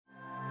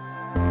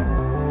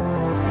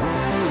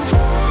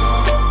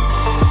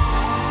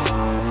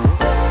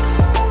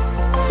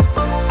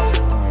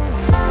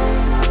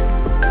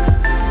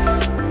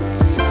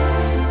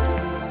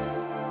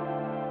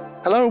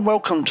and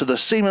welcome to the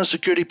Siemens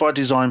Security by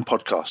Design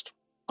podcast.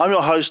 I'm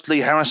your host, Lee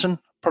Harrison,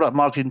 Product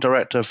Marketing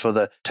Director for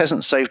the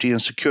Tesent Safety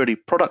and Security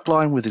product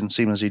line within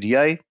Siemens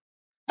EDA.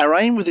 Our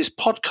aim with this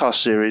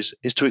podcast series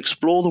is to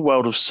explore the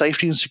world of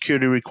safety and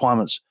security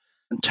requirements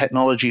and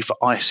technology for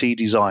IC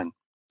design.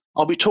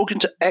 I'll be talking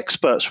to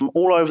experts from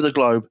all over the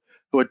globe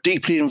who are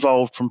deeply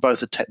involved from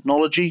both a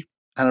technology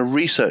and a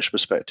research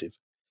perspective,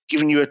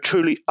 giving you a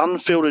truly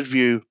unfiltered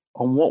view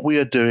on what we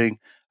are doing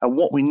and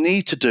what we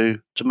need to do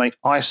to make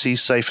IC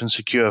safe and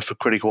secure for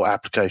critical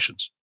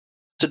applications.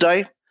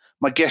 Today,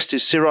 my guest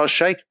is Siraj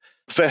Sheikh,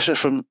 Professor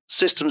from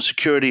Systems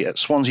Security at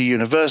Swansea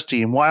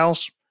University in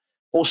Wales,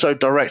 also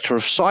Director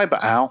of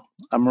CyberOwl,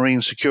 a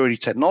marine security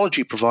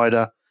technology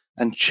provider,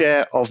 and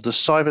Chair of the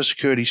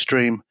Cybersecurity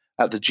stream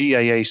at the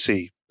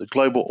GAAC, the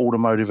Global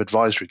Automotive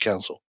Advisory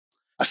Council.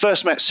 I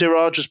first met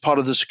Siraj as part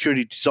of the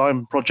security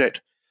design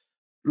project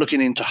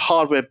looking into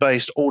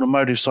hardware-based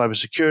automotive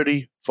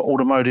cybersecurity for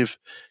automotive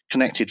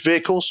connected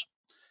vehicles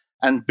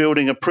and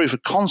building a proof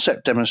of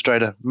concept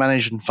demonstrator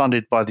managed and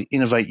funded by the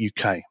Innovate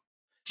UK.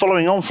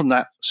 Following on from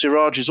that,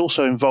 Siraj is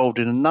also involved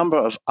in a number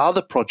of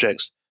other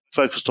projects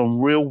focused on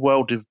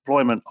real-world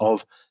deployment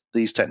of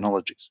these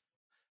technologies.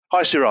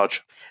 Hi, Siraj.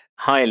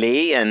 Hi,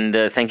 Lee, and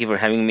thank you for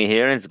having me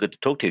here. It's good to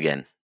talk to you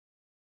again.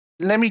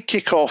 Let me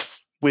kick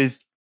off with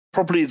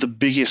probably the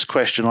biggest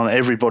question on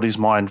everybody's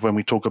mind when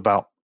we talk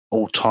about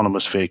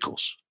autonomous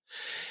vehicles.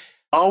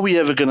 Are we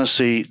ever going to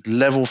see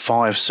level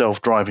 5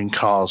 self-driving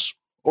cars,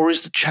 or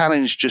is the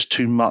challenge just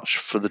too much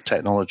for the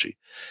technology?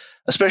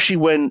 Especially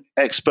when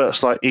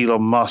experts like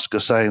Elon Musk are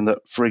saying that,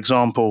 for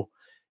example,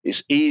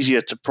 it's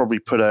easier to probably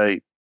put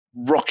a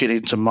rocket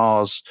into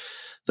Mars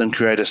than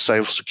create a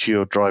safe,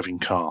 secure driving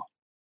car.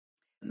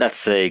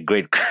 That's a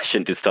great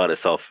question to start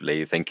us off,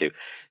 Lee. Thank you.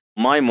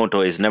 My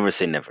motto is never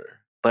say never,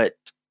 but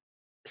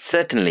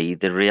certainly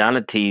the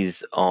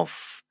realities of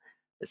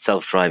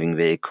self-driving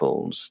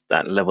vehicles,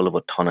 that level of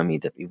autonomy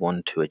that we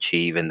want to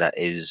achieve, and that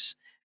is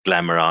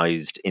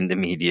glamorized in the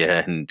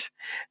media and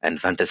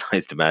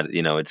fantasized about,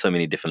 at so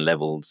many different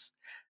levels,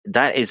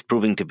 that is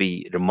proving to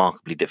be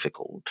remarkably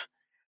difficult.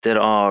 There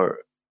are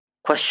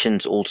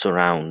questions also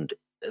around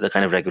the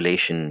kind of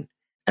regulation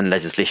and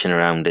legislation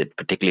around it,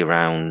 particularly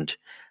around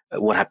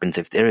what happens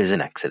if there is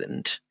an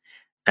accident.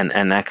 And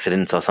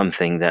accidents are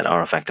something that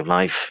are a fact of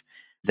life.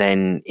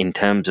 Then in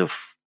terms of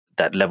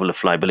that level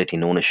of liability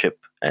and ownership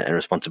and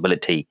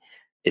responsibility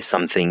is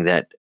something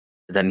that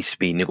needs to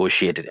be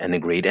negotiated and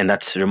agreed. And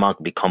that's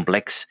remarkably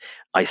complex.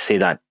 I say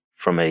that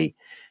from a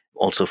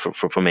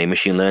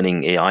machine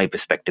learning AI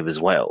perspective as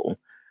well,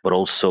 but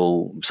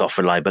also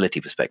software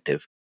liability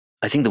perspective.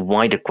 I think the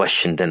wider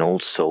question then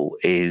also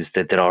is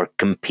that there are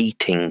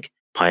competing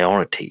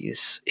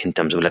priorities in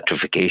terms of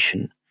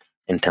electrification,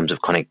 in terms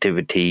of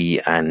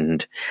connectivity,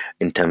 and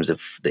in terms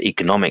of the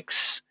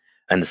economics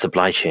and the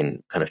supply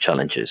chain kind of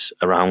challenges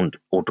around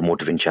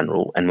automotive in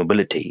general and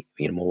mobility,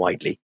 more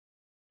widely.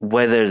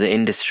 Whether the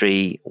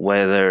industry,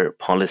 whether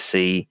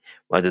policy,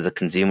 whether the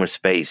consumer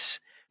space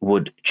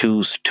would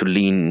choose to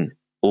lean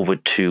over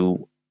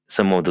to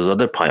some of those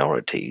other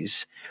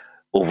priorities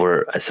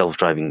over a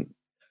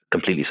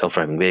completely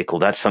self-driving vehicle,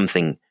 that's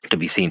something to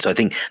be seen. So I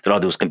think there are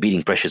those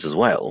competing pressures as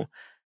well.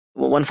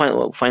 One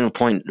final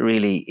point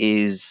really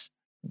is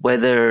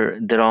whether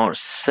there are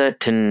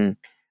certain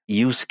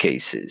use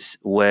cases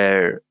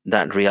where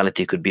that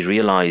reality could be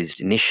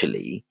realized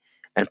initially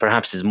and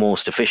perhaps is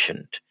most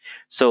efficient.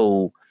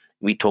 So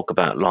we talk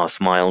about last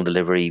mile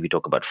delivery, we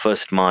talk about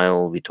first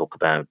mile, we talk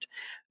about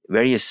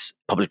various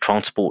public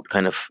transport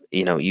kind of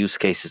use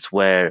cases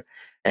where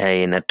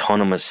an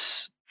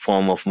autonomous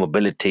form of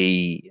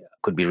mobility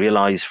could be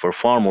realized for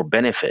far more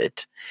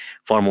benefit,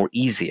 far more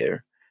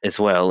easier as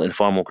well, in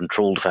far more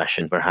controlled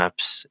fashion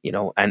perhaps,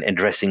 and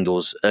addressing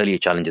those earlier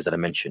challenges that I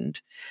mentioned.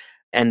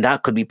 And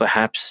that could be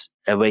perhaps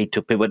a way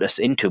to pivot us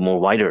into more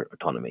wider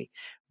autonomy.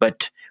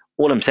 But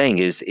all I'm saying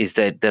is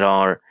that there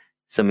are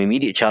some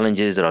immediate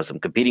challenges, there are some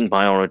competing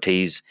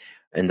priorities,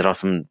 and there are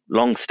some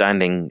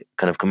long-standing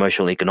kind of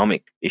commercial and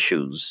economic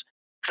issues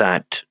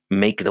that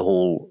make the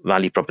whole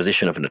value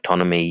proposition of an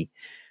autonomy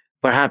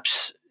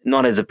perhaps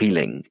not as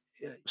appealing.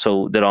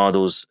 So there are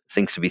those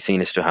things to be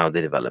seen as to how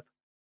they develop.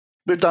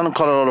 We've done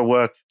quite a lot of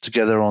work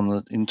together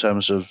in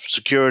terms of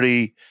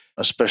security,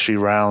 especially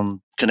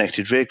around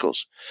connected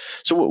vehicles.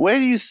 So where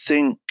do you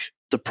think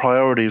the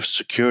priority of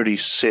security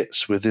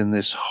sits within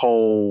this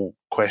whole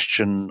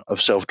question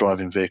of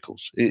self-driving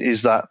vehicles?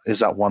 Is that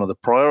one of the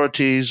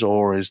priorities,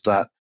 or is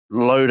that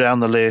low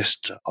down the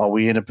list? Are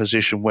we in a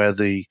position where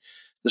the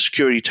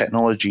security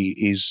technology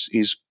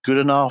is good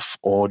enough,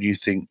 or do you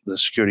think the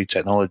security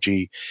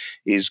technology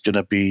is going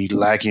to be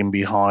lagging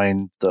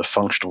behind the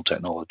functional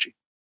technology?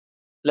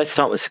 Let's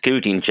start with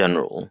security in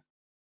general.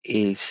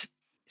 Is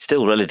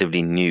still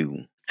relatively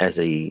new as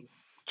a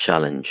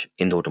challenge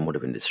in the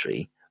automotive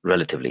industry,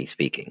 relatively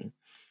speaking.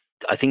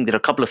 I think there are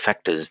a couple of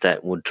factors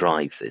that would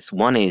drive this.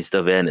 One is the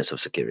awareness of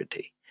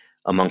security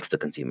amongst the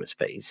consumer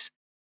space,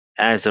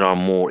 as there are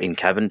more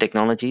in-cabin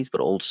technologies,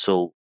 but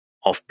also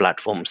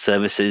off-platform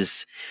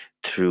services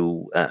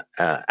through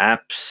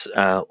apps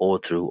or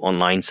through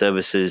online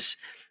services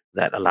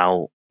that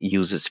allow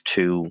users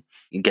to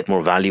get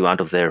more value out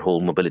of their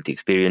whole mobility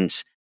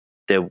experience,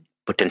 there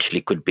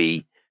potentially could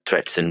be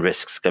threats and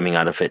risks coming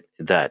out of it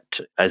that,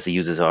 as the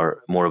users are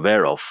more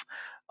aware of,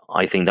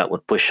 I think that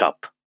would push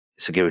up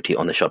security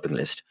on the shopping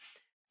list.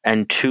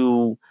 And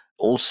two,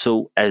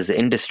 also as the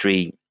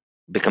industry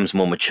becomes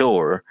more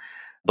mature,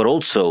 but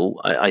also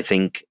I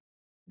think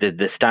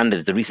the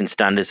standards, the recent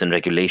standards and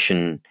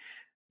regulation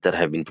that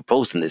have been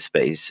proposed in this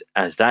space,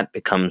 as that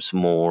becomes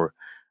more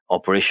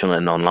operational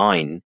and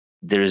online,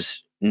 there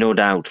is no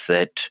doubt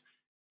that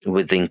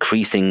with the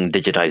increasing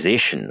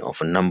digitization of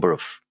a number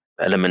of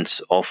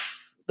elements of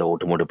the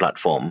automotive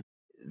platform,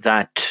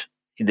 that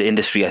the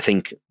industry, I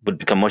think, would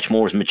become much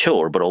more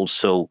mature, but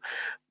also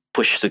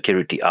push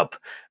security up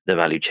the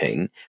value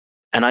chain.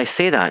 And I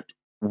say that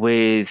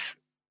with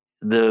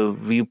the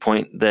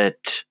viewpoint that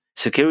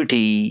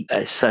security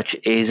as such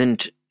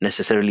isn't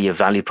necessarily a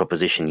value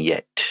proposition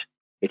yet.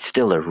 It's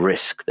still a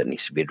risk that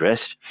needs to be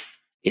addressed.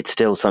 It's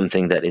still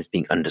something that is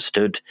being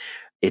understood.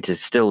 It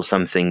is still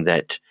something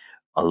that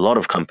a lot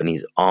of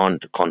companies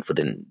aren't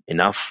confident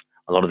enough.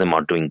 A lot of them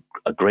are doing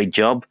a great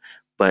job,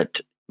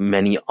 but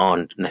many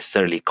aren't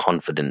necessarily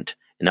confident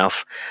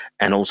enough.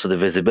 And also the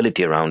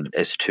visibility around it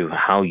as to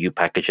how you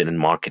package it and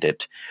market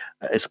it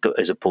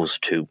as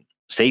opposed to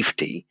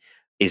safety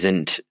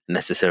isn't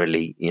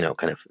necessarily,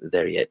 kind of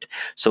there yet.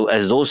 So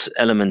as those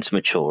elements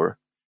mature,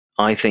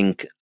 I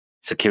think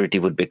security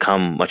would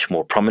become much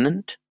more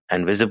prominent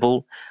and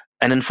visible.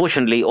 And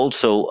unfortunately,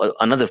 also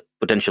another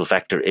potential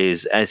factor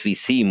is as we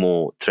see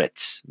more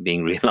threats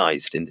being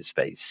realized in this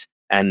space,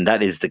 and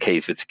that is the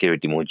case with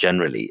security more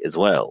generally as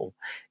well,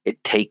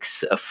 it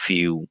takes a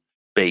few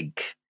big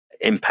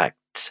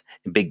impacts,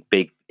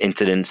 big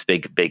incidents,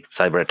 big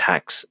cyber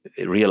attacks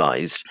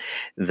realized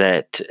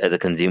that the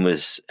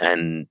consumers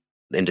and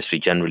the industry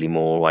generally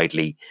more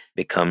widely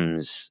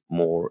becomes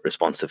more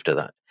responsive to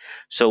that.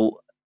 So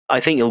I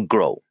think it'll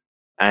grow.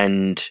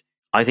 And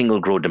I think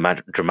it'll grow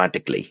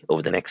dramatically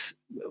over the next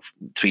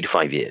 3 to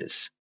 5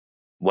 years.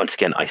 Once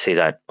again, I say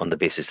that on the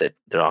basis that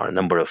there are a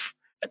number of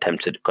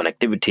attempts at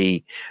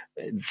connectivity,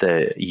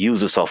 the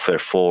use of software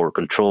for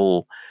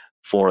control,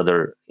 for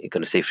other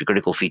kind of safety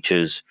critical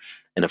features,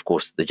 and of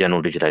course the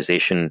general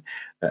digitization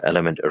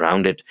element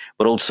around it,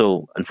 but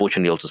also,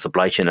 unfortunately, also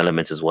supply chain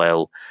elements as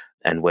well,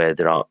 and where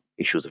there are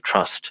issues of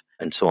trust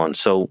and so on.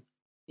 So,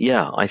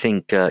 yeah, I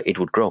think it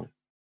would grow.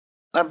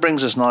 That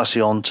brings us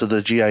nicely on to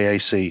the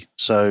GAAC.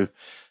 So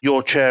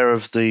you're chair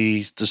of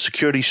the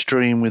security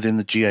stream within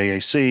the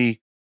GAAC.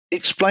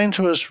 Explain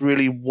to us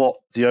really what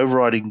the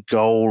overriding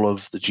goal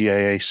of the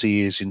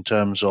GAAC is in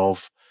terms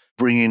of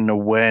bringing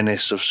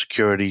awareness of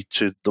security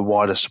to the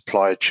wider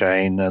supply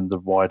chain and the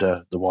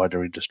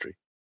wider industry.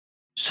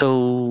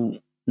 So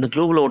the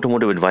Global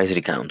Automotive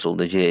Advisory Council,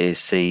 the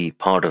GAAC,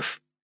 part of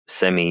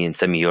SEMI and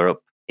SEMI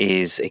Europe,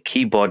 is a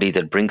key body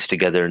that brings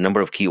together a number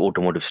of key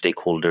automotive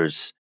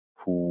stakeholders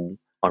who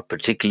are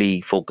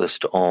particularly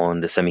focused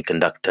on the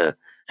semiconductor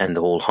and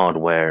the whole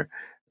hardware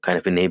kind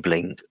of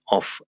enabling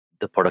of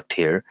the product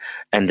here,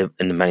 and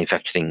the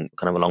manufacturing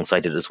kind of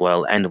alongside it as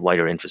well, and the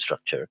wider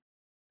infrastructure.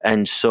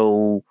 And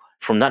so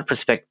from that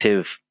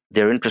perspective,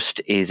 their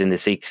interest is in the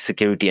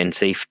security and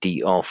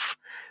safety of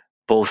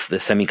both the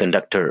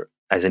semiconductor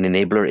as an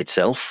enabler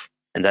itself,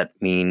 and that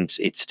means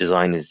its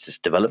design, its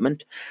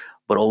development,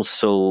 but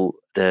also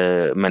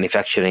the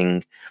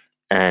manufacturing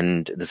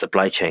and the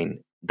supply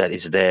chain that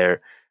is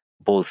there,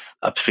 both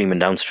upstream and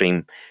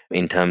downstream,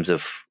 in terms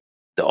of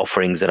the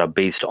offerings that are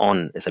based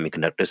on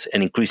semiconductors.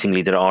 And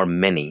increasingly, there are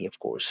many, of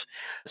course.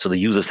 So the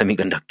use of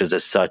semiconductors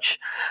as such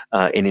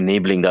in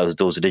enabling those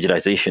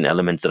digitization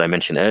elements that I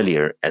mentioned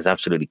earlier is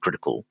absolutely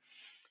critical.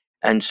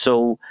 And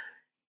so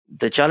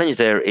the challenge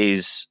there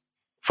is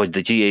for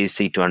the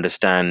GAC to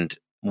understand,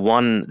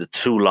 one, the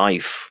true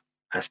life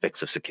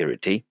aspects of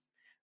security,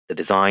 the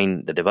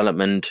design, the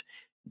development,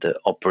 the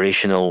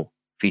operational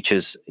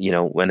features,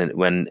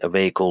 when a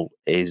vehicle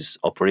is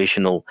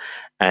operational,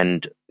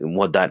 and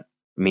what that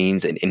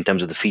means in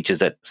terms of the features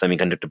that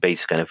semiconductor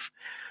based kind of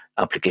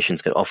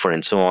applications can offer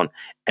and so on.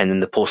 And then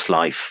the post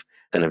life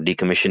kind of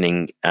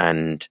decommissioning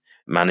and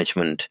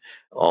management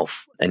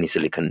of any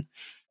silicon.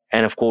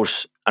 And of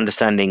course,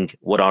 understanding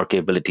what our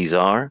capabilities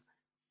are,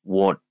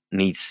 what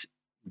needs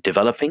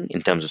developing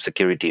in terms of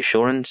security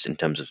assurance, in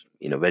terms of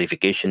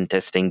verification,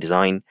 testing,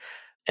 design,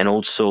 and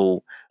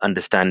also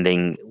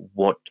understanding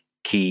what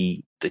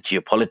key the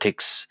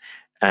geopolitics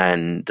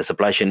and the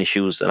supply chain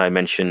issues that I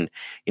mentioned,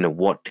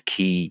 what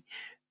key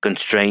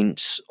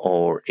constraints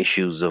or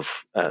issues of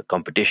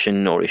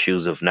competition or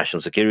issues of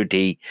national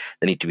security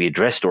that need to be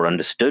addressed or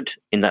understood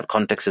in that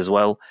context as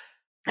well.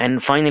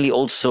 And finally,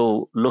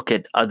 also look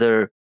at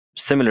other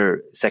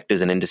similar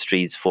sectors and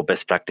industries for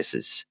best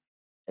practices,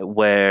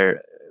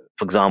 where,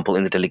 for example,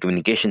 in the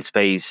telecommunication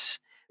space,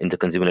 in the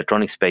consumer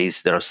electronics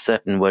space, there are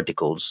certain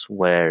verticals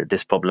where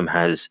this problem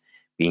has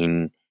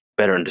been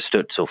better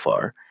understood so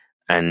far,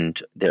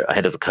 and they're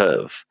ahead of the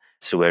curve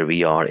to where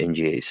we are in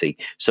GAC.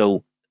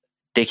 So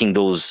taking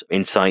those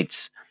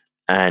insights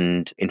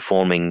and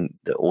informing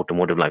the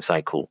automotive life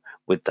cycle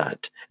with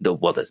that. The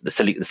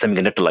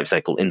semiconductor life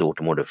cycle in the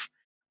automotive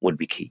would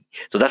be key.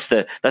 So that's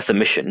the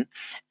mission.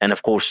 And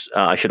of course,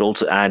 I should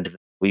also add,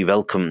 we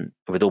welcome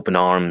with open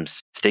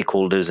arms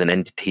stakeholders and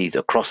entities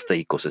across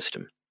the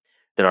ecosystem.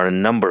 There are a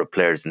number of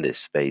players in this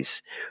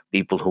space,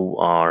 people who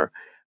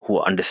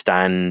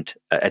understand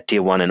at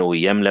tier one and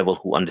OEM level,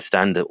 who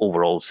understand the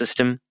overall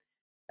system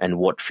and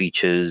what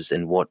features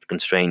and what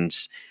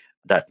constraints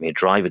that may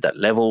drive at that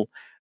level.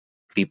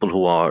 People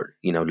who are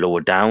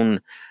lower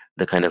down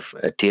the kind of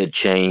tiered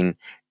chain,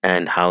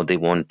 and how they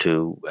want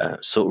to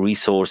so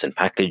resource and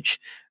package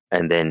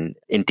and then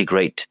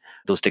integrate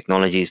those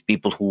technologies.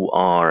 People who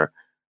are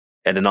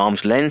at an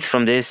arm's length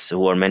from this,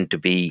 who are meant to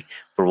be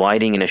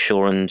providing an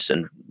assurance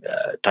and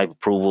type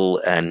approval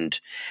and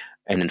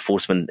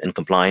enforcement and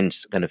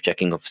compliance kind of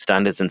checking of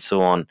standards and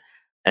so on,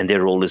 and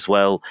their role as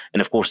well.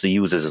 And of course, the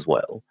users as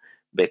well,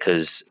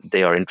 because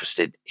they are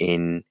interested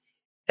in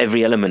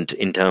every element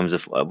in terms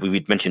of,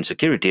 we mentioned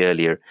security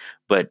earlier,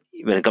 but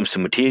when it comes to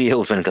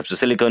materials, when it comes to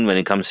silicon, when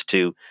it comes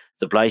to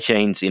supply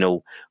chains,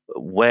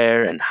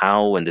 where and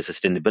how and the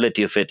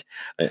sustainability of it,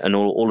 and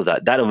all of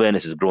that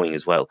awareness is growing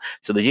as well.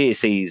 So the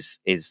JSA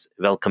is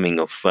welcoming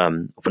of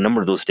a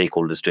number of those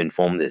stakeholders to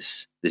inform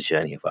this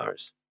journey of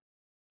ours.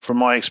 From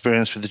my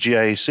experience with the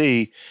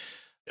GAC,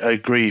 I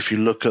agree. If you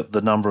look at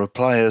the number of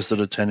players that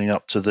are turning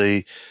up to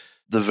the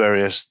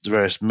various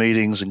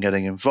meetings and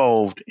getting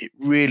involved, it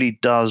really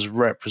does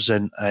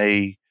represent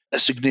a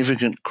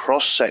significant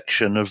cross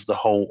section of the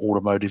whole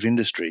automotive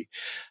industry.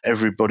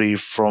 Everybody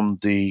from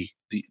the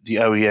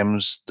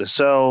OEMs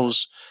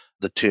themselves,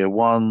 the tier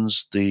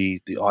ones,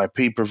 the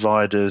IP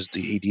providers,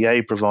 the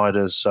EDA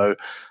providers. So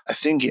I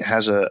think it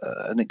has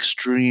an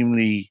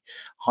extremely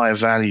high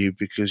value,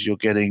 because you're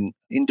getting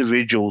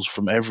individuals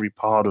from every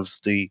part of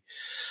the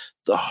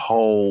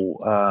whole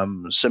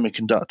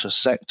semiconductor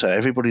sector.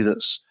 Everybody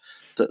that's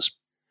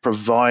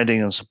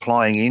providing and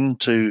supplying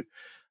into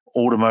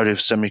automotive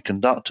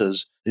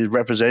semiconductors is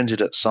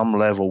represented at some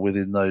level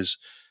within those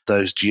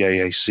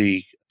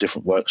GAAC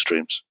different work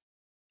streams.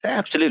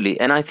 Absolutely.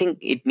 And I think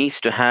it needs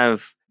to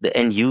have the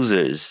end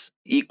users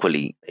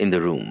equally in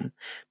the room,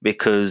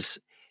 because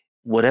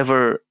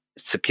whatever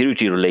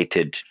security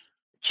related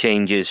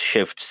changes,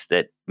 shifts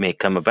that may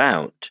come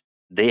about,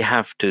 they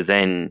have to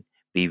then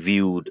be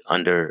viewed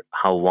under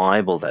how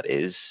viable that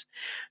is.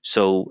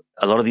 So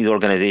a lot of these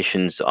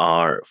organizations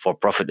are for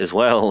profit as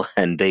well,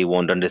 and they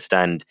want to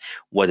understand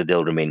whether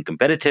they'll remain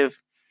competitive,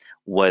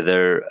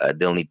 whether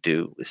they'll need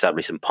to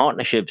establish some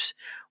partnerships,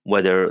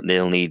 whether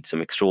they'll need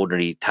some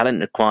extraordinary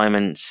talent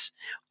requirements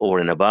over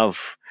and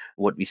above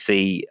what we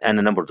see, and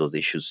a number of those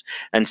issues.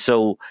 And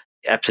so,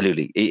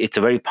 absolutely, it's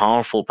a very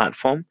powerful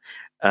platform.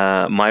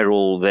 My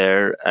role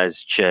there as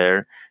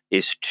chair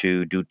is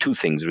to do two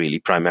things, really,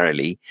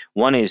 primarily.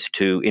 One is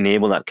to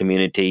enable that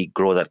community,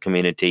 grow that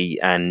community,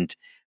 and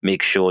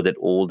make sure that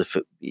all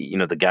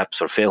the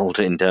gaps are filled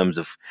in terms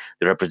of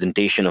the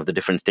representation of the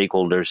different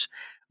stakeholders,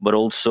 but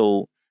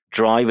also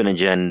drive an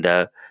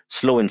agenda,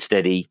 slow and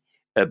steady,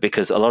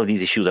 because a lot of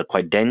these issues are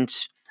quite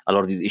dense. A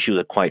lot of these issues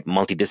are quite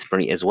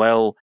multidisciplinary as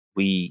well.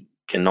 We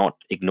cannot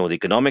ignore the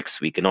economics.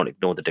 We cannot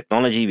ignore the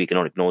technology. We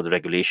cannot ignore the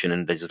regulation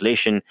and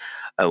legislation.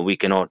 We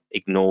cannot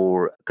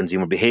ignore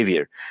consumer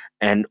behavior.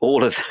 And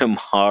all of them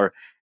are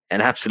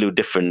an absolute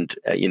different,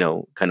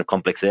 kind of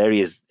complex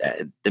areas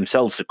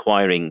themselves,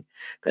 requiring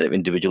kind of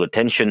individual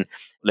attention,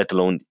 let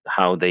alone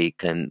how they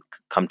can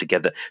come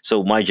together.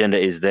 So my agenda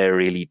is there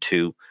really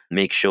to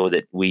make sure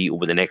that we,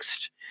 over the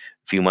next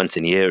few months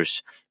and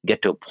years,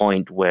 get to a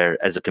point where,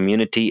 as a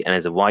community and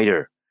as a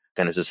wider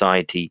kind of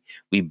society,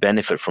 we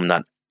benefit from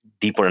that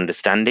deeper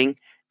understanding,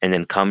 and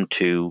then come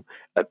to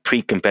a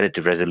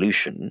pre-competitive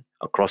resolution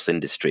across the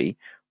industry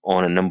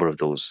on a number of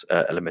those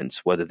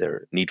elements, whether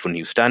they're need for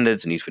new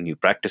standards, need for new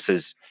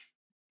practices,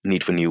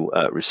 need for new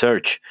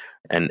research,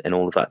 and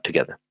all of that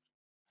together.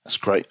 That's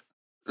great.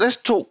 Let's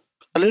talk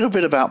a little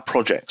bit about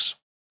projects.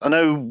 I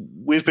know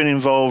we've been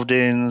involved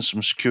in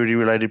some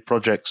security-related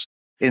projects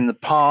in the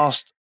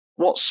past.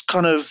 What's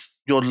kind of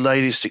your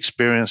latest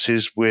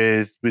experiences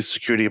with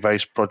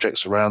security-based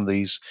projects around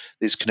these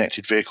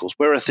connected vehicles?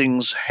 Where are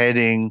things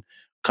heading?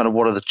 Kind of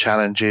what are the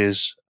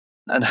challenges?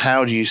 And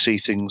how do you see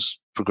things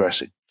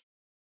progressing?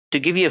 To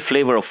give you a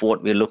flavor of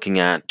what we're looking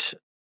at,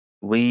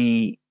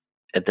 we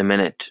at the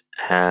minute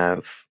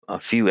have a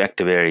few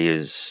active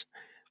areas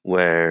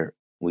where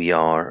we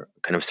are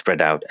kind of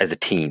spread out as a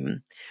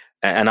team.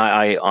 And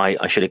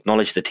I should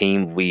acknowledge the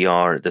team.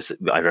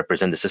 I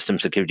represent the System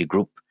Security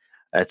Group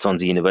at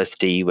Swansea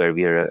University, where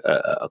we are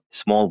a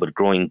small but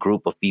growing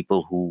group of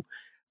people who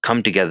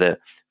come together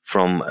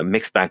from a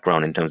mixed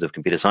background in terms of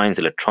computer science,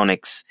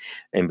 electronics,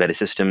 embedded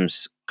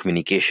systems,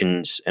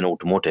 communications, and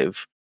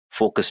automotive,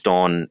 focused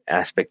on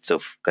aspects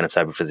of kind of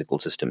cyber physical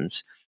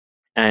systems.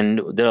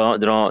 And there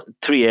are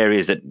three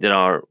areas that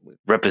are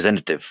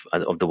representative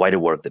of the wider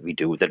work that we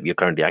do, that we are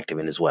currently active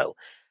in as well.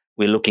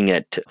 We're looking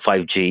at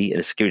 5G and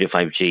the security of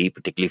 5G,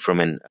 particularly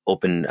from an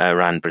open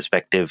RAN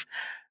perspective,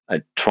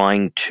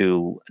 trying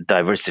to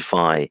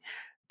diversify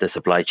the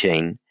supply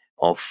chain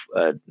of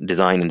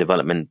design and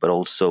development, but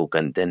also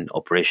then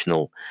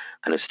operational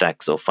kind of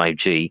stacks of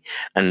 5G,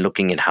 and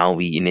looking at how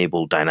we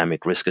enable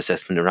dynamic risk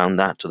assessment around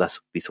that. So that's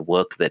a piece of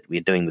work that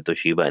we're doing with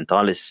Toshiba and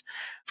Thales,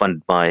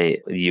 funded by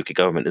the UK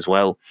government as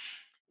well.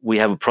 We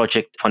have a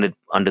project funded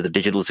under the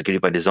Digital Security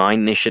by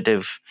Design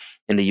initiative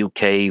in the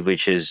UK,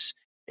 which is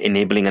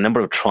enabling a number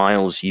of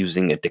trials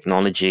using a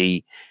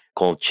technology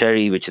called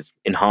Cherry, which is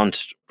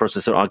enhanced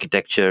processor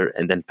architecture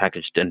and then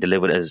packaged and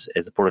delivered as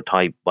a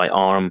prototype by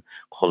ARM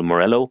called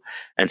Morello.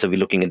 And so we're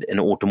looking at an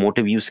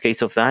automotive use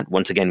case of that.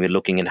 Once again, we're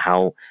looking at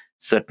how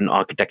certain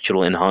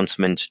architectural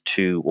enhancements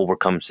to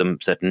overcome some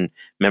certain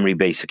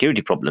memory-based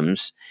security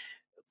problems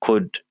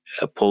could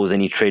pose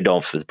any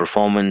trade-offs with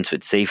performance,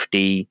 with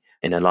safety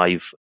in a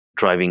live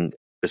driving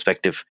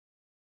perspective.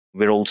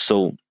 We're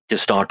also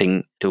just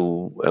starting to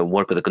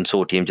work with a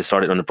consortium, just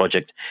started on a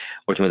project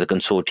working with a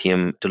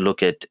consortium to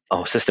look at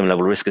a system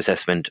level risk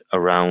assessment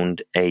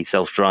around a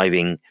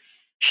self-driving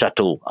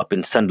shuttle up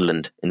in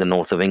Sunderland in the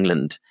north of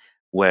England,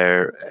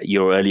 where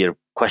your earlier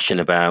question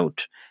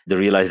about the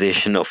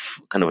realization of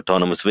kind of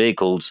autonomous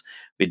vehicles,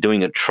 we're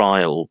doing a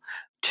trial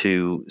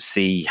to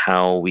see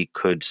how we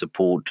could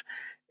support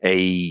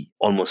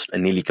almost a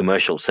nearly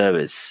commercial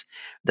service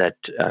that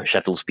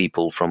shuttles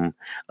people from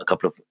a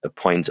couple of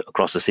points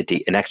across the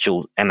city, an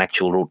actual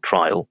road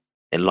trial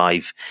and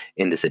live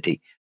in the city.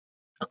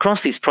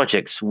 Across these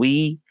projects,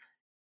 we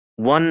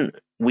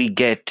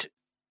get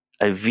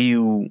a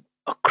view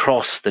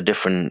across the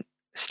different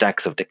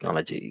stacks of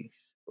technology,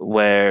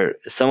 where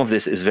some of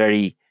this is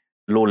very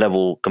low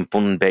level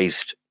component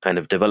based kind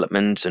of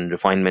developments and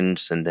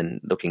refinements, and then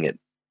looking at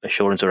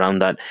assurance around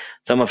that.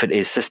 Some of it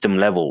is system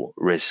level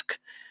risk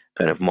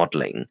kind of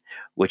modeling,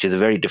 which is a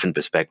very different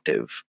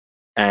perspective.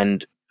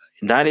 And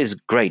that is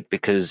great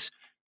because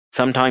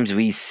sometimes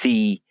we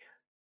see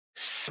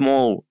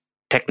small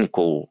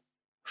technical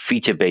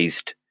feature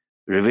based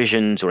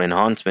revisions or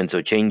enhancements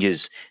or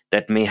changes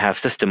that may have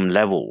system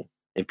level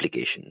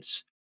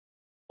implications.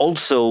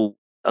 Also,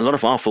 a lot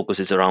of our focus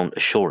is around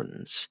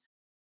assurance.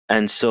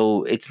 And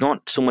so it's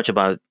not so much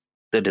about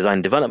the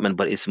design development,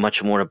 but it's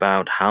much more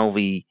about how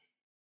we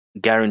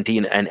guarantee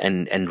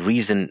and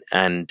reason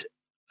and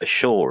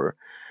assure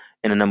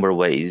in a number of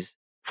ways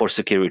for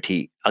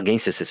security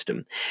against the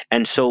system.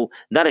 And so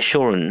that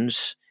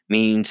assurance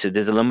means that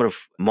there's a number of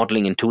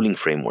modeling and tooling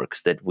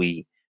frameworks that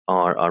we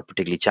are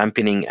particularly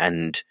championing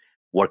and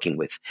working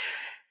with.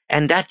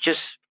 And that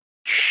just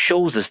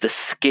shows us the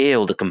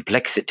scale, the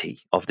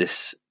complexity of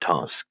this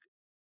task.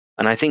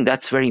 And I think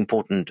that's very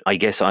important. I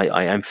guess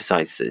I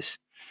emphasize this,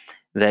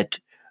 that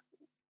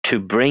to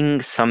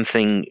bring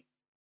something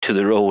to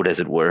the road,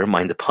 as it were,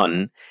 mind the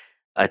pun,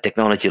 a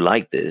technology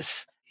like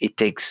this, it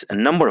takes a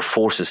number of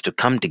forces to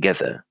come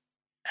together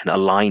and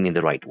align in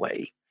the right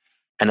way.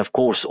 And of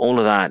course, all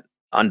of that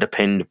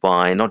underpinned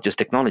by not just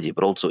technology,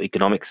 but also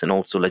economics and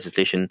also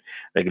legislation,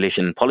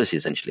 regulation, and policy,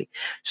 essentially.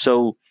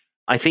 So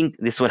I think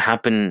this would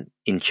happen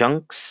in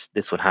chunks.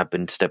 This would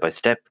happen step by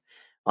step.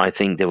 I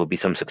think there will be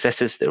some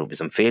successes, there will be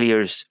some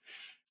failures.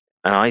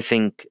 And I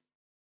think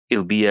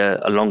it'll be a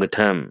longer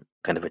term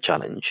kind of a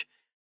challenge.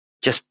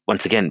 Just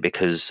once again,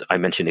 because I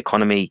mentioned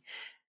economy,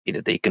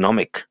 the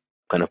economic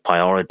kind of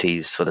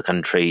priorities for the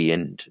country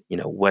and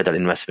where that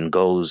investment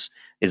goes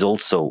is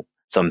also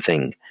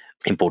something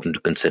important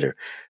to consider.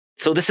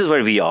 So this is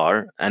where we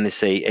are, and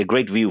it's a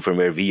great view from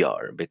where we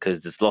are, because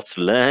there's lots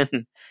to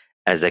learn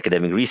as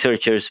academic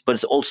researchers, but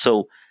it's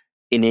also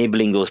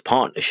enabling those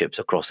partnerships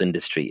across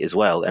industry as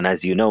well. And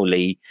as you know,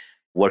 Lee,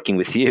 working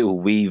with you,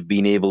 we've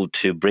been able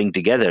to bring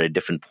together at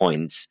different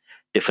points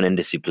different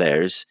industry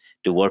players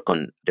to work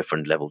on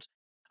different levels.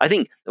 I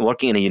think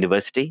working in a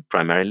university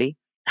primarily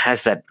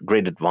has that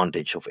great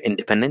advantage of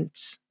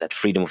independence, that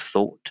freedom of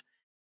thought,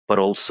 but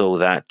also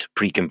that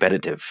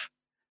pre-competitive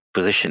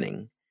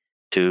positioning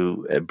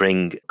to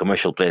bring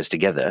commercial players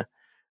together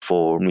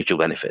for mutual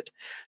benefit.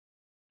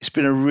 It's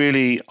been a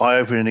really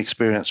eye-opening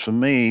experience for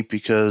me,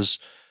 because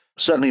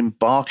certainly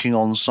embarking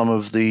on some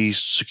of these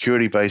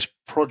security-based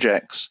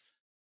projects,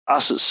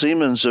 us at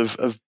Siemens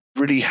have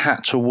really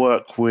had to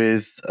work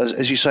with,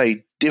 as you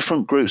say,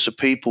 different groups of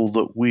people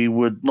that we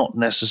would not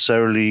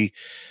necessarily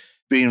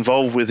be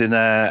involved with in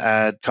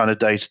our kind of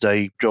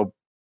day-to-day job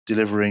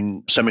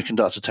delivering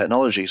semiconductor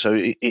technology. So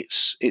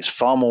it's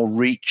far more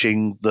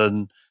reaching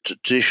than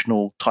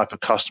traditional type of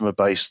customer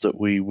base that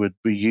we would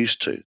be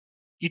used to.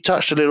 You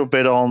touched a little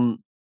bit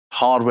on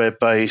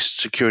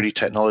hardware-based security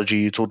technology.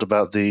 You talked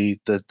about the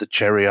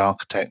Cherry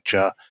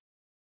architecture.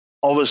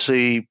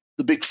 Obviously,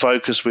 the big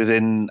focus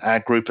within our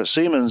group at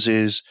Siemens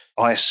is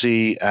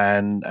IC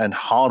and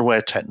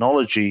hardware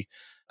technology.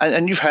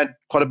 And you've had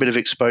quite a bit of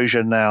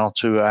exposure now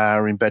to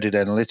our embedded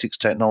analytics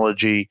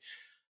technology,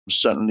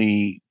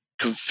 certainly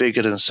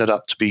configured and set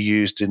up to be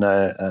used in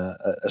a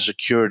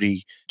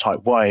security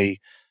type way.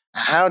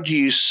 How do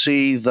you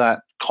see that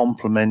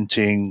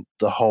complementing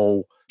the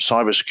whole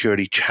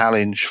cybersecurity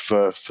challenge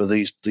for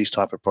these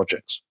type of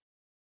projects?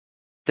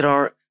 There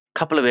are a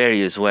couple of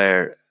areas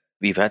where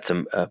we've had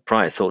some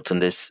prior thoughts on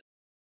this.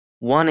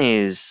 One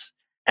is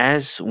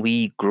as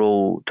we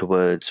grow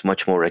towards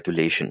much more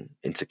regulation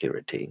in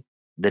security,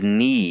 the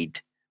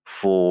need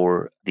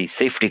for the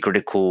safety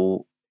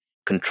critical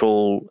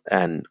control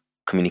and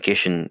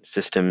communication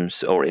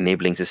systems or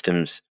enabling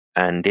systems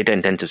and data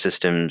intensive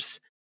systems,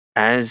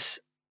 as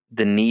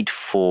the need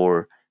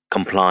for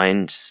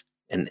compliance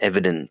and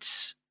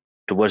evidence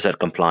towards that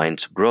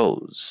compliance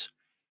grows,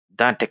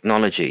 that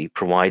technology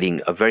providing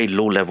a very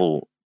low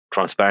level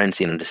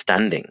transparency and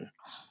understanding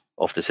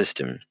of the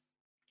system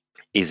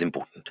is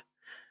important,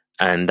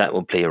 and that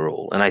will play a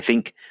role. And I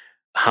think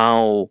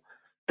how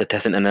the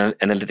test and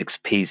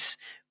analytics piece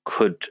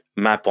could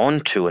map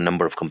onto a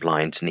number of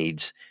compliance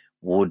needs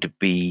would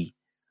be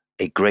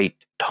a great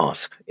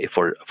task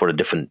for a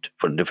different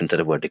set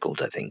of verticals,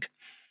 I think.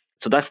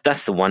 So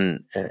that's the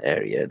one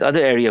area. The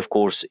other area, of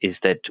course, is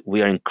that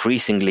we are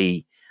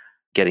increasingly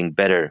getting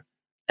better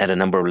at a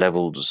number of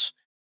levels,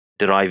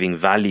 deriving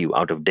value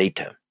out of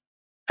data.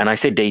 And I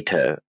say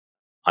data,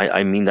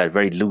 I mean that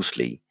very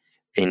loosely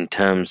in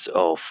terms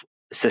of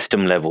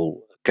system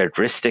level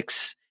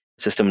characteristics,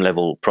 system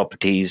level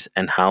properties,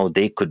 and how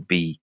they could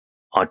be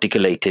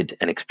articulated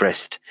and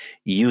expressed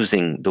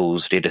using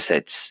those data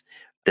sets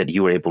that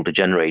you were able to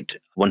generate.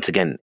 Once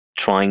again,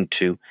 trying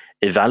to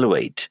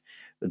evaluate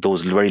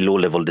those very low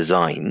level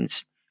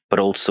designs, but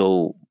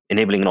also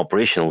enabling an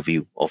operational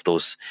view of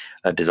those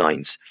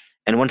designs.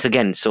 And once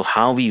again, so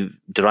how we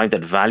derive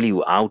that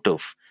value out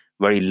of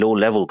very low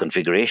level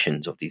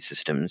configurations of these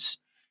systems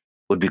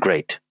would be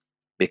great,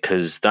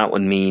 because that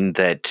would mean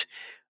that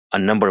a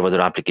number of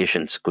other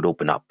applications could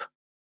open up.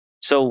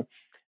 So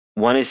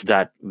one is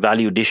that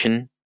value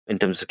addition in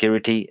terms of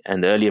security,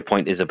 and the earlier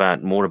point is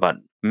about more about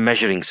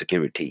measuring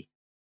security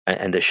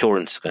and the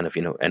assurance kind of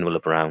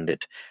envelope around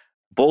it.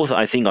 Both,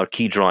 I think, are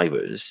key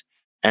drivers,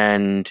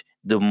 and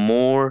the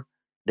more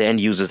the end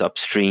users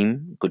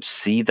upstream could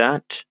see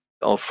that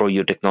or for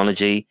your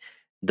technology,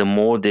 the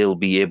more they'll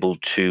be able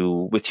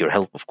to, with your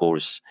help, of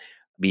course,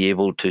 be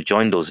able to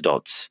join those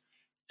dots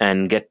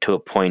and get to a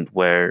point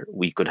where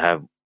we could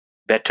have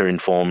better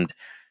informed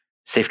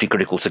safety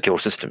critical secure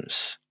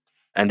systems.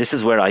 And this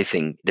is where I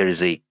think there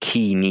is a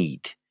key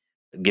need,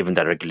 given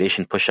that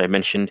regulation push I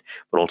mentioned,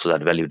 but also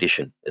that value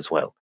addition as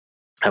well.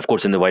 Of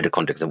course, in the wider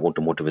context of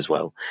automotive as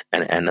well,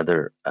 and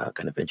other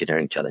kind of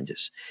engineering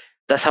challenges.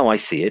 That's how I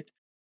see it.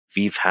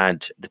 We've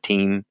had the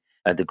team,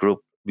 the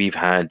group, we've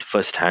had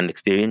first-hand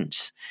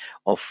experience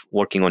of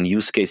working on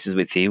use cases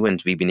with you,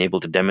 and we've been able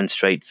to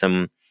demonstrate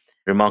some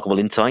remarkable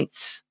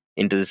insights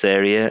into this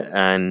area.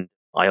 And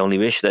I only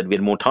wish that we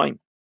had more time.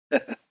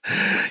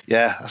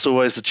 Yeah, that's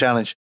always the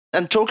challenge.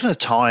 And talking of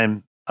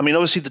time, I mean,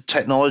 obviously the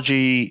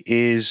technology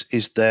is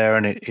there,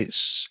 and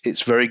it's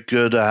very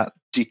good at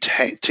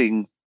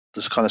detecting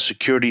this kind of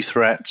security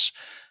threats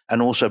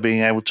and also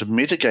being able to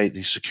mitigate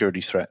these security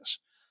threats.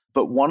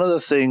 But one of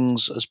the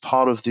things as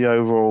part of the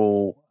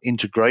overall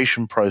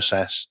integration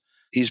process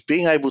is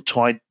being able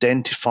to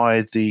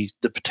identify the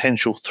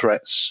potential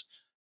threats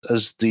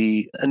as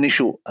the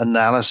initial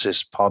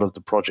analysis part of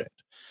the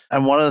project.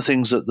 And one of the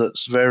things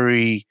that's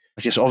very,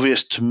 I guess,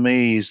 obvious to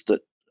me is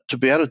that to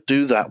be able to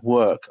do that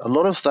work, a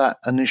lot of that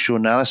initial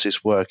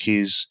analysis work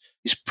is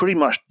pretty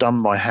much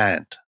done by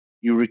hand.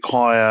 You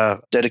require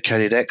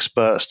dedicated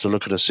experts to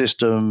look at a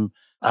system,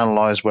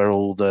 analyze where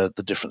all the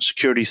different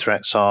security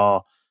threats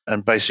are,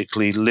 and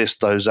basically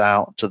list those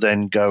out to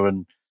then go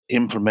and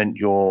implement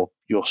your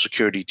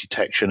security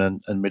detection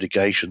and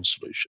mitigation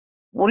solution.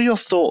 What are your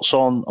thoughts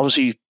on,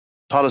 obviously,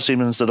 part of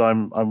Siemens that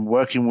I'm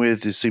working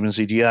with is Siemens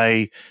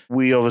EDA.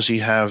 We obviously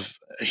have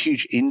a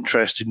huge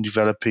interest in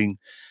developing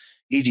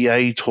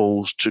EDA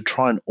tools to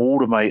try and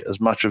automate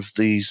as much of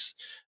these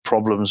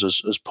problems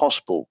as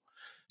possible.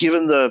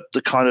 Given the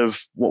kind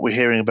of what we're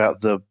hearing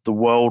about the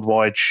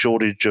worldwide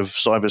shortage of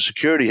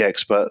cybersecurity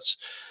experts,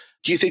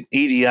 do you think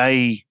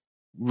EDA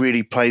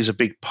really plays a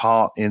big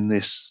part in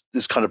this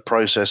kind of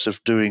process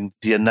of doing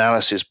the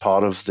analysis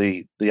part of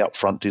the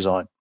upfront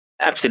design?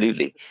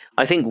 Absolutely.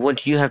 I think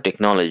what you have to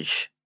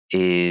acknowledge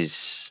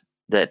is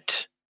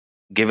that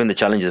given the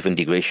challenges of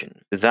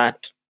integration,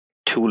 that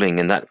tooling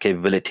and that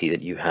capability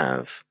that you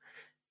have,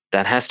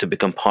 that has to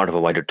become part of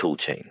a wider tool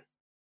chain.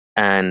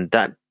 And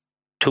that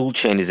tool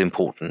chain is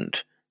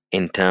important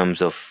in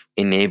terms of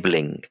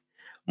enabling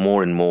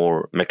more and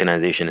more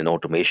mechanization and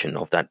automation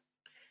of that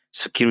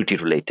security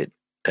related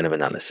kind of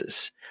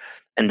analysis.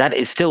 And that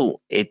is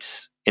still,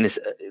 it's in its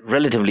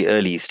relatively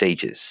early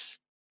stages.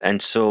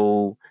 And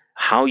so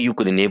how you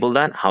could enable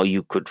that, how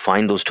you could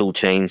find those tool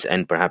chains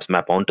and perhaps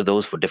map onto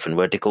those for different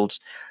verticals,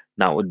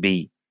 that would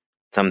be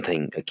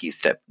something, a key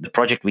step. The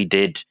project we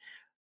did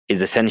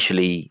is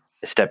essentially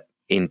a step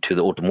into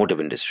the automotive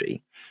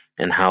industry,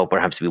 and how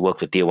perhaps we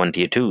work with tier one,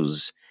 tier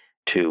twos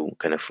to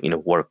kind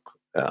of work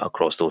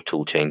across those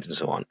tool chains and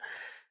so on.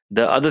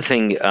 The other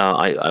thing,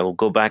 I will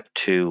go back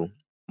to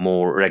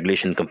more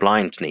regulation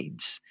compliance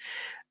needs.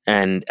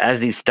 And as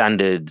these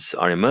standards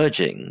are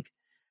emerging,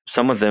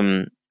 some of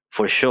them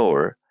for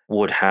sure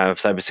would have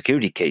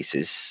cybersecurity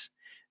cases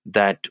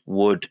that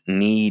would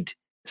need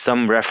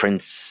some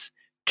reference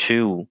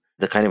to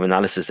the kind of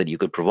analysis that you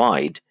could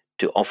provide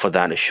to offer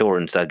that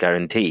assurance, that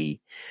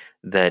guarantee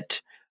that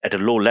at a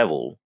low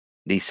level,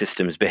 these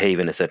systems behave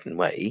in a certain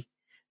way,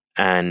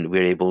 and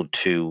we're able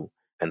to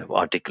kind of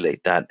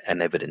articulate that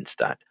and evidence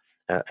that,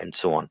 and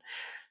so on.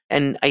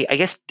 And I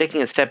guess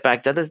taking a step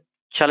back, the other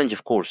challenge,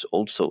 of course,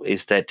 also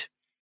is that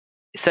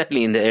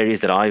certainly in the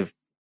areas that I've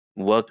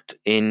worked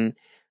in,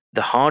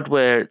 the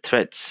hardware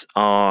threats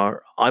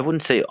are, I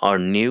wouldn't say are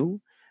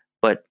new,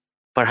 but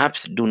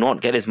perhaps do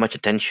not get as much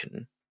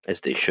attention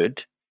as they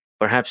should,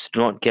 perhaps do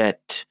not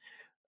get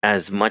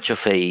as much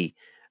of a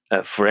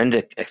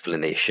forensic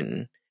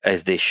explanation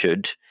as they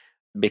should,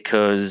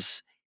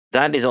 because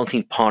that is, I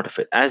think, part of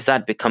it. As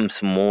that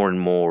becomes more and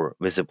more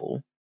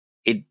visible,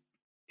 it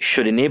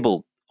should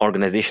enable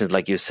organizations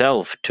like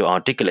yourself to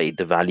articulate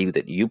the value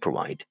that you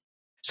provide.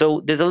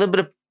 So there's a little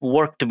bit of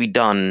work to be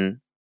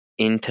done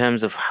in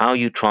terms of how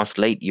you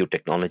translate your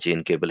technology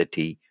and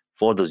capability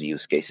for those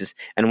use cases.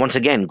 And once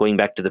again, going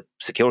back to the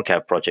Secure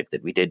Cab project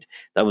that we did,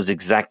 that was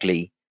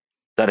exactly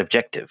that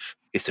objective,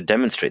 is to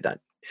demonstrate that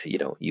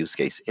use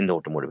case in the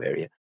automotive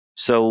area.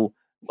 So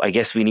I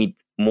guess we need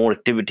more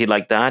activity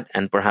like that,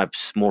 and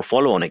perhaps more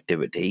follow-on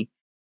activity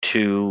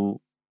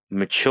to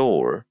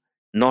mature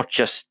not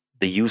just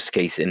the use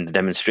case in the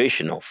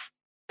demonstration of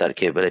that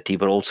capability,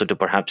 but also to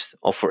perhaps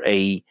offer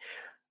a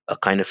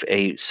kind of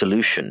a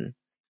solution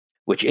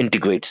which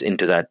integrates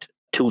into that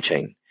tool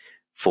chain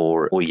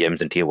for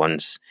OEMs and tier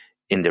ones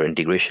in their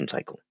integration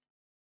cycle.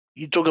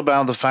 You talk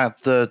about the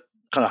fact that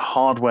kind of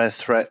hardware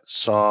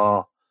threats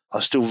are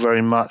still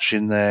very much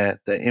in their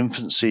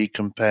infancy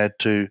compared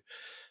to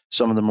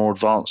some of the more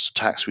advanced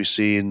attacks we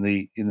see in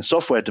the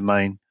software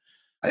domain.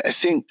 I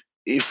think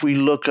if we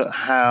look at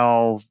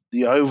how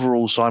the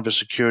overall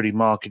cybersecurity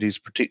market is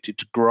predicted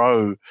to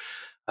grow,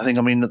 at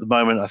the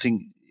moment, I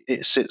think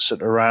it sits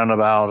at around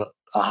about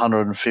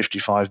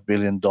 $155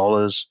 billion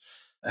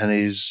and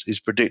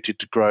is predicted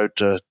to grow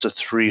to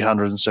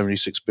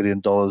 $376 billion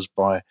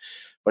by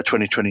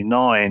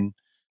 2029.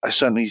 I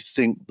certainly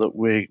think that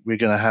we're going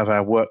to have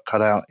our work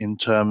cut out in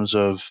terms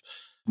of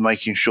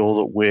making sure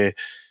that we're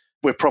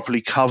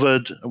properly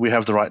covered, we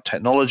have the right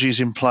technologies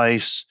in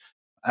place,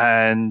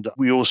 and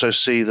we also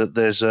see that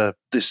there's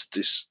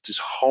this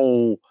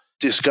whole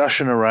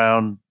discussion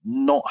around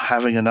not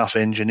having enough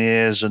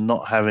engineers and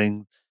not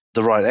having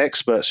the right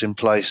experts in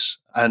place.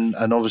 And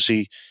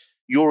obviously,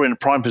 you're in a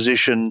prime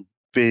position,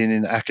 being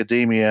in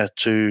academia,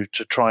 to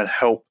try and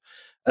help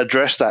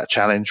address that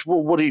challenge.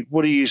 What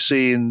do you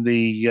see in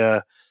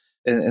the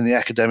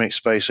academic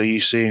space? Are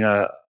you seeing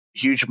a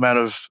huge amount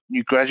of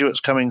new graduates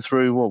coming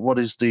through? What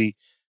is the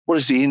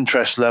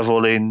interest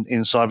level in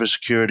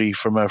cybersecurity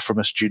from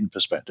a student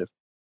perspective?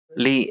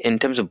 Lee, in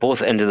terms of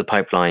both ends of the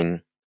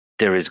pipeline,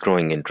 there is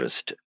growing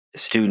interest.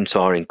 Students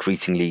are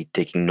increasingly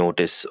taking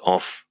notice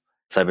of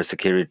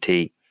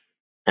cybersecurity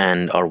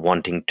and are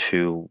wanting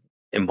to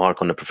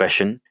embark on a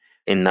profession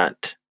in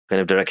that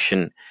kind of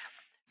direction.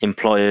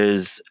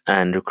 Employers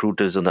and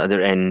recruiters on the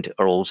other end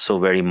are also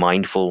very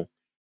mindful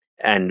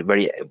and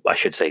very, I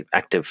should say,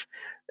 active,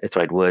 it's the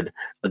right word,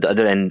 at the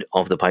other end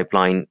of the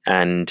pipeline,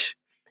 and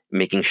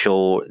making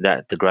sure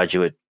that the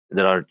graduate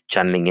that are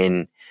channeling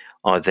in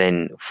are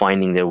then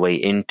finding their way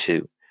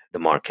into the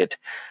market.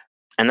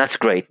 And that's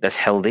great. That's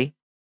healthy.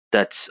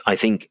 That's, I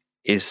think,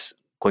 is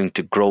going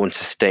to grow and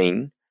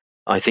sustain.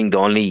 I think the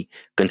only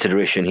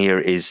consideration here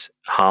is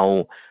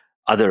how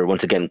other,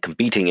 once again,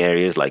 competing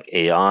areas like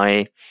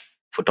AI,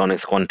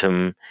 photonics,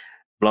 quantum,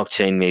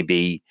 blockchain,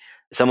 maybe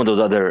some of those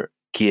other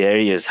key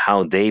areas,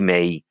 how they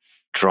may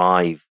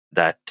drive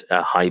that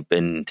hype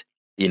and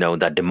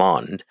that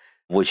demand,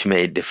 which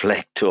may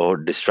deflect or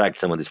distract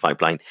some of this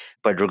pipeline.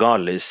 But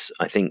regardless,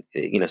 I think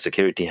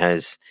security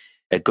has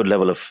a good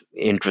level of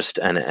interest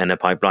and a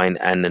pipeline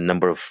and a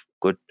number of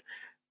good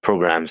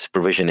programs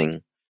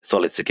provisioning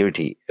solid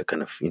security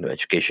kind of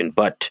education.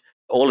 But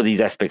all of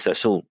these aspects are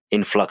still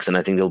in flux, and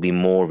I think there'll be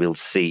more we'll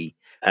see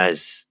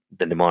as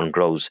the demand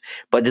grows.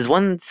 But there's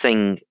one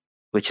thing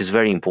which is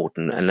very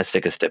important, and let's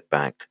take a step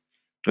back,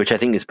 which I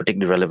think is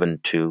particularly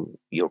relevant to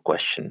your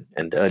question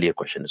and the earlier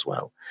question as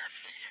well,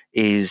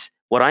 is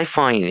what I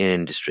find in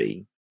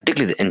industry,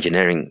 particularly the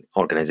engineering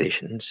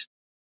organizations,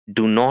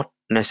 do not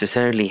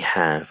necessarily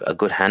have a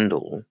good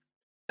handle,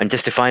 and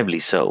justifiably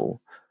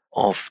so,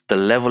 of the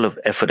level of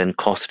effort and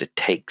cost it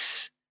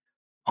takes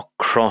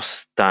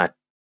across that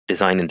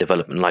design and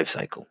development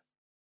lifecycle.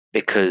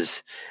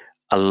 Because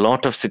a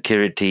lot of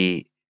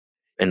security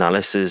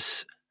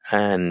analysis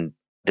and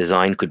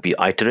design could be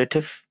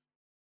iterative.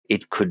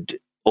 It could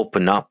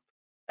open up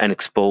and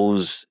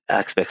expose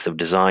aspects of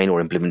design or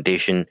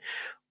implementation,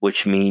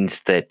 which means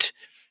that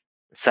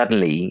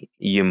suddenly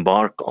you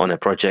embark on a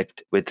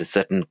project with a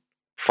certain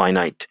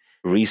finite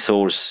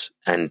resource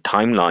and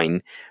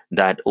timeline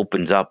that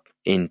opens up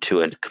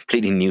into a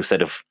completely new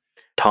set of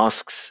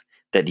tasks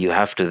that you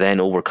have to then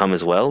overcome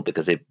as well,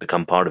 because they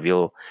become part of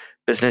your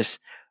business.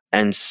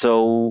 And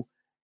so,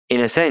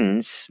 in a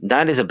sense,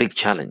 that is a big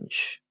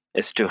challenge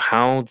as to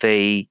how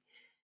they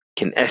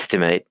can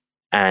estimate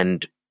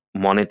and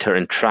monitor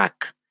and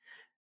track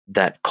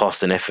that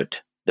cost and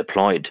effort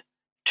deployed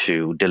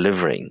to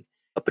delivering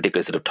a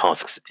particular set of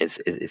tasks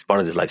is part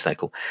of this life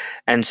cycle.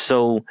 And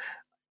so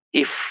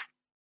if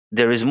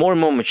there is more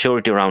and more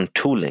maturity around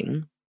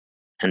tooling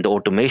and the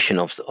automation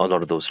of a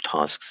lot of those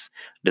tasks,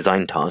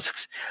 design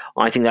tasks,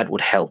 I think that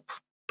would help,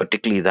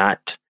 particularly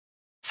that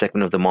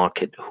segment of the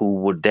market who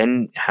would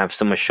then have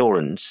some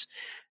assurance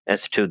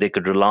as to they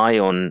could rely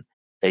on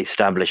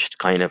established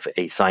kind of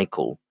a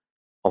cycle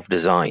of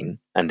design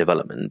and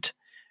development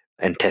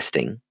and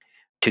testing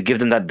to give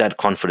them that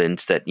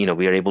confidence that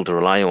we are able to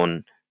rely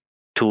on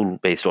tool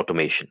based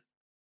automation,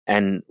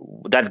 and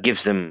that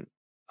gives them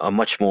a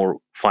much more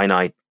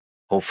finite,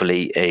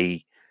 hopefully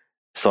a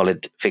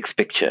solid fixed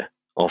picture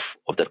of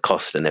that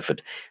cost and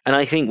effort. And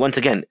I think once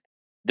again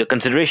the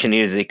consideration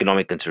here is the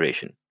economic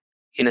consideration.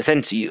 In a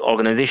sense,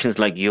 organizations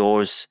like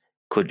yours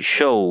could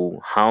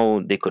show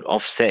how they could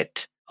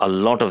offset a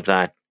lot of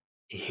that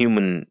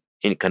human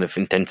in kind of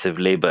intensive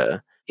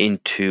labor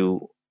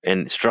into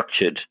a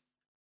structured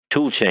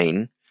tool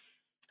chain,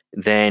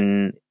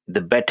 then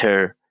the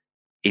better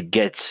it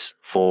gets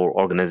for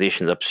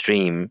organizations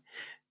upstream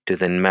to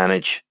then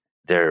manage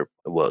their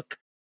work.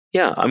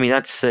 Yeah, I mean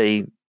that's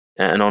an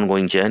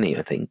ongoing journey,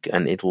 I think,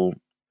 and it will.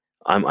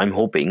 I'm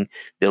hoping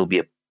there'll be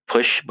a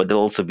push, but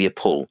there'll also be a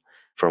pull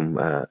from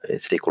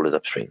stakeholders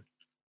upstream.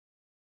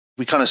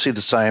 We kind of see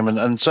the same,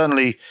 and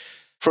certainly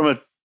from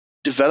a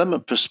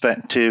development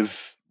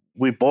perspective,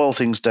 we boil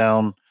things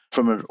down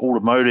from an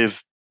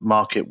automotive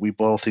market. We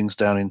boil things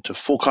down into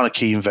four kind of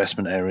key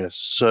investment areas.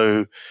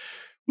 So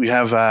we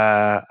have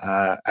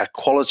our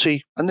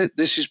quality, and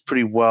this is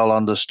pretty well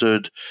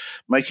understood,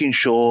 making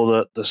sure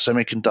that the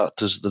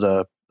semiconductors that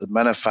are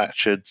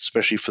manufactured,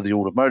 especially for the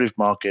automotive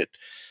market,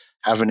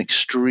 have an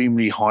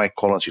extremely high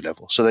quality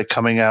level. So they're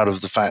coming out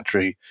of the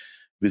factory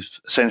with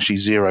essentially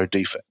zero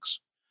defects.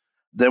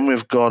 Then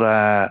we've got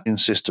our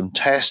in-system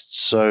tests,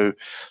 so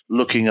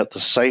looking at the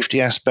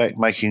safety aspect,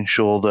 making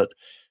sure that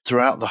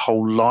throughout the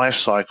whole life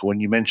cycle,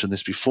 and you mentioned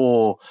this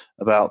before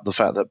about the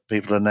fact that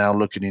people are now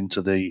looking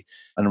into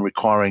and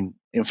requiring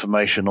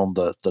information on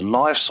the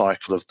life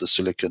cycle of the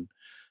silicon,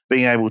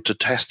 being able to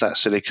test that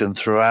silicon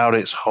throughout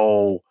its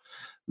whole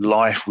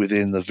life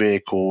within the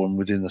vehicle and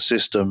within the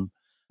system.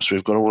 So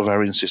we've got all of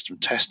our in-system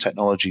test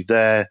technology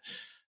there.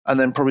 And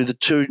then probably the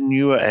two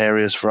newer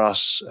areas for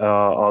us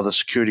are the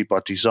security by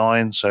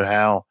design. So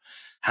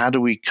how do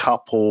we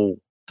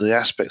couple the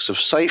aspects of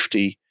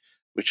safety,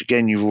 which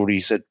again you've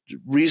already said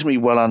reasonably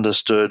well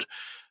understood,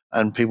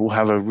 and people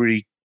have a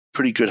really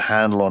pretty good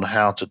handle on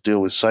how to deal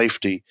with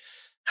safety.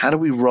 How do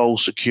we roll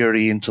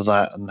security into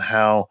that, and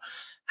how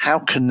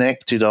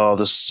connected are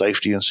the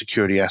safety and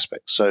security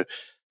aspects? So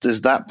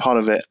there's that part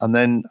of it, and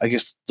then I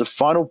guess the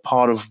final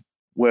part of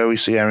where we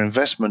see our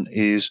investment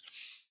is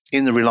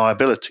in the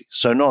reliability.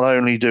 So not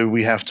only do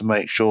we have to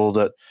make sure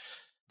that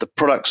the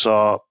products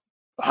are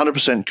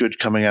 100% good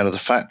coming out of the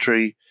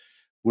factory,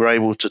 we're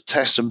able to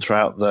test them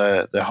throughout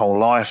their whole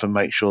life and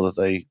make sure that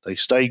they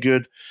stay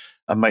good,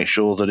 and make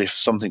sure that if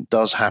something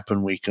does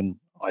happen, we can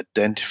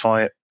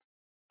identify it,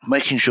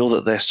 making sure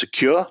that they're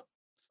secure,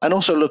 and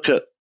also look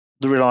at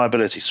the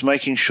reliability. So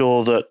making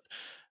sure that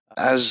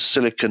as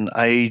silicon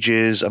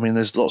ages, I mean,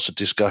 there's lots of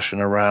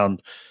discussion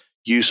around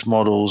use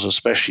models,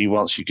 especially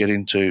once you get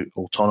into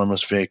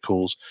autonomous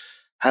vehicles.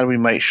 How do we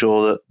make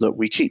sure that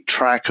we keep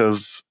track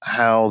of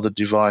how the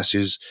device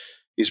is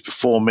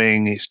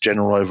performing, its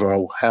general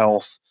overall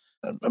health,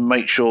 and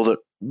make sure that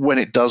when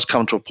it does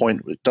come to a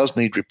point where it does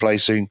need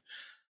replacing,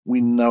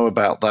 we know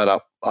about that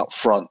up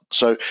front.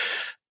 So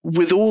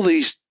with all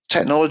these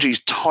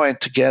technologies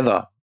tied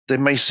together, they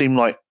may seem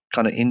like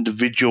kind of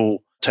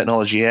individual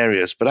technology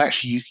areas, but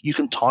actually you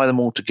can tie them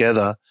all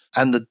together,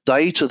 and the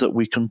data that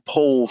we can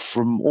pull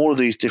from all of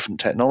these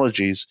different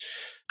technologies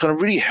kind of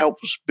really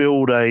helps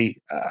build a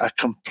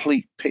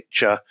complete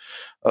picture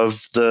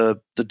of the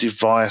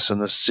device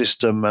and the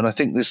system. And I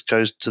think this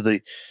goes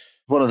to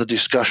one of the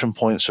discussion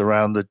points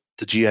around the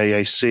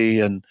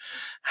GAAC, and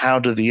how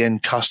do the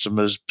end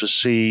customers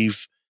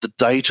perceive the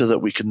data that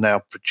we can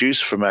now produce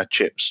from our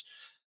chips,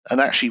 and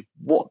actually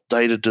what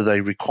data do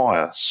they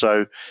require.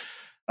 So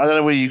I don't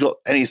know whether you got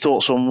any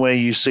thoughts on where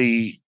you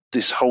see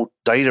this whole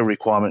data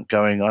requirement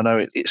going. I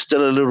know it's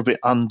still a little bit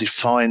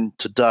undefined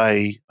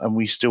today, and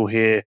we still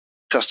hear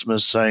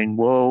customers saying,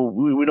 well,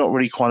 we're not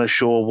really quite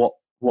sure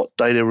what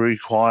data we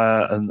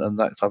require and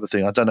that type of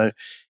thing. I don't know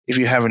if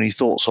you have any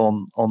thoughts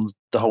on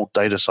the whole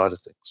data side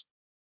of things.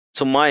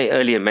 So my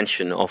earlier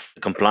mention of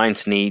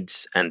compliance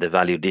needs and the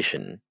value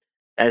addition,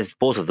 as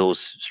both of those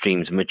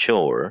streams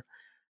mature,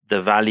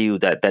 the value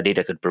that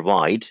data could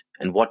provide,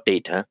 and what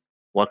data,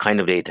 what kind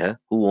of data,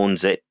 who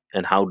owns it,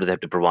 and how do they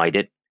have to provide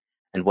it,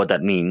 and what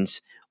that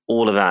means,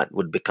 all of that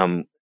would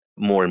become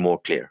more and more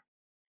clear.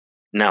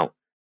 Now,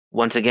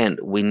 once again,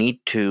 we need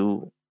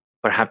to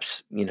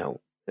perhaps,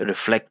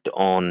 reflect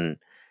on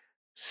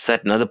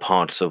certain other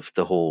parts of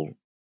the whole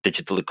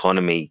digital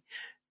economy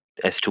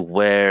as to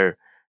where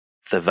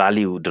the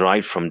value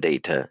derived from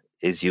data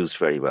is used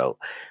very well.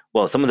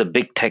 Well, some of the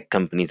big tech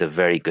companies are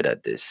very good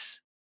at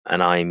this.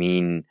 And I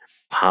mean,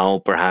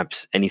 how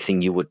perhaps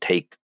anything you would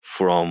take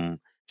from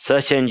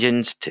search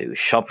engines to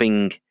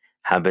shopping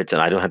habits,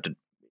 and I don't have to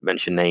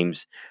mention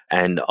names,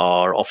 and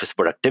our office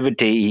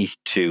productivity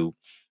to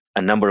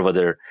a number of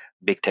other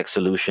big tech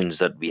solutions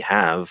that we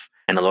have,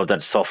 and a lot of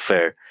that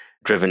software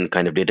driven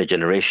kind of data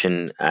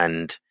generation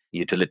and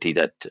utility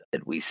that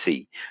we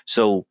see.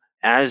 So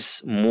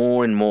as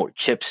more and more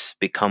chips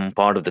become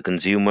part of the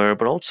consumer,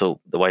 but also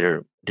the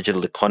wider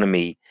digital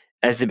economy,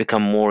 as they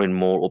become more and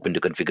more open to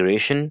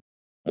configuration,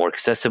 more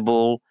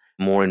accessible,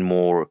 more and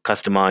more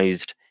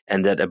customized,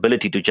 and that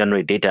ability to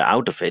generate data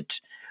out of it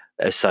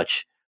as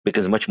such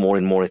becomes much more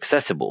and more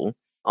accessible,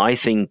 I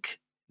think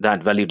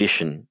that value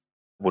addition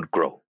would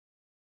grow.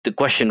 The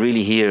question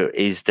really here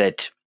is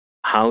that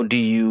how do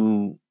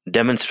you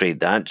demonstrate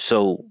that?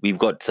 So we've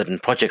got certain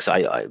projects.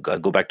 I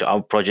go back to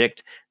our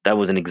project. That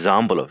was an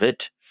example of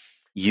it.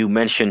 You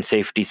mentioned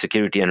safety,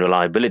 security, and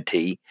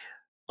reliability.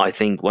 I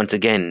think once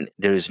again,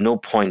 there is no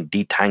point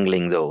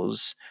detangling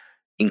those.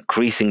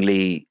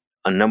 Increasingly,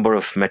 a number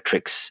of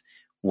metrics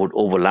would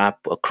overlap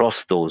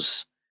across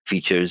those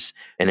features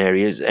and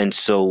areas. And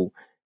so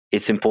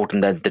it's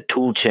important that the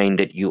tool chain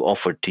that you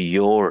offer to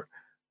your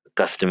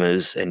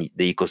customers and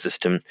the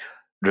ecosystem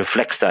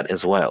reflects that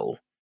as well.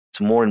 It's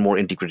more and more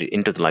integrated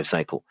into the life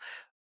cycle.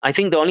 I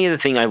think the only other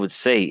thing I would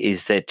say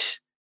is that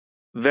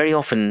very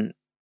often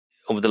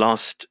over the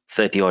last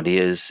 30 odd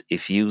years,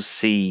 if you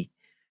see,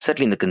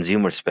 certainly in the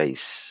consumer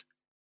space,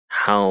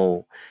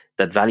 how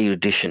that value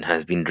addition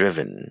has been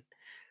driven,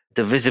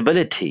 the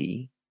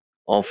visibility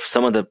of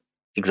some of the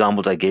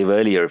examples I gave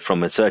earlier,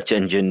 from a search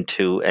engine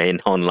to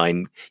an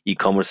online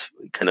e-commerce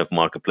kind of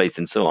marketplace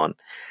and so on,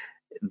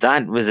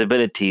 that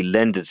visibility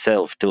lends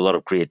itself to a lot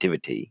of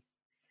creativity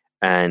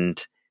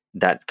and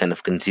that kind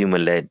of consumer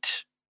led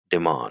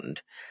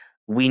demand.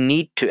 We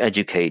need to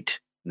educate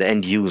the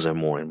end user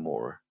more and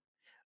more.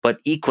 But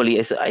equally,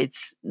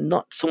 it's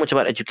not so much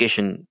about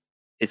education,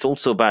 it's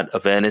also about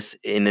awareness,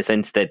 in a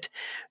sense that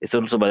it's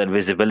also about that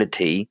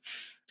visibility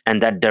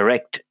and that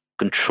direct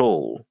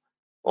control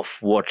of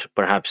what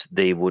perhaps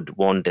they would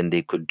want and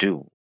they could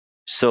do.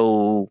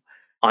 So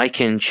I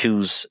can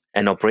choose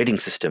an operating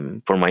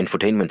system for my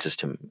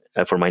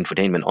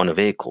infotainment on a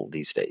vehicle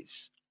these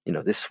days.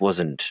 This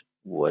wasn't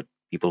what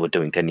people were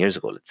doing 10 years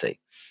ago, let's say.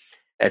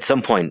 At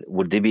some point,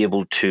 would they be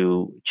able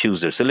to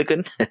choose their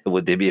silicon?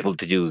 Would they be able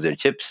to choose their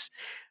chips?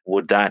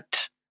 Would that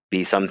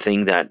be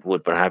something that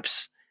would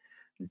perhaps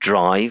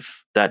drive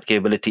that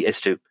capability as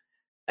to,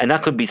 and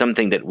that could be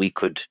something that we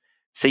could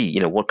see,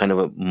 what kind of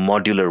a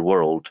modular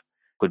world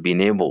could be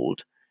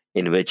enabled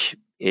in which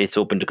it's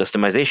open to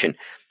customization.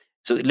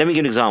 So let me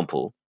give an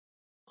example.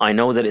 I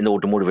know that in the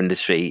automotive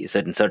industry,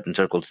 in certain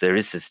circles, there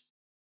is this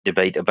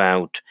debate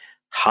about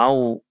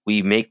how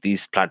we make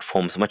these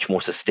platforms much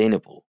more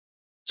sustainable.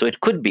 So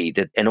it could be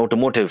that an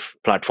automotive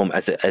platform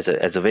as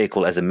a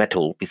vehicle, as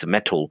a piece of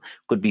metal,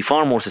 could be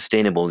far more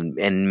sustainable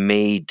and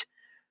made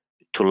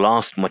to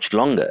last much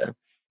longer.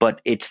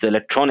 But it's the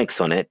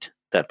electronics on it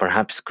that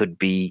perhaps could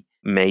be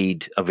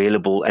made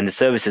available, and the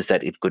services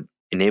that it could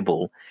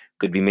enable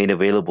could be made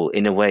available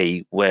in a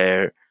way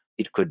where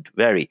it could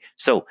vary.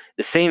 So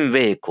the same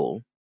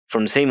vehicle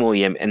from the same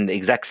OEM and the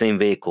exact same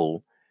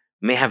vehicle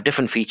may have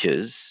different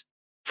features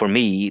for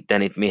me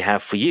than it may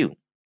have for you.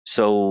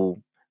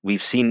 So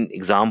we've seen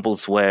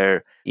examples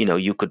where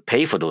you could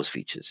pay for those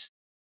features.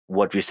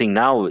 What we're seeing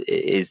now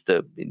is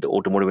the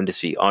automotive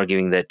industry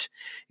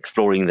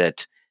exploring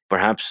that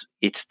perhaps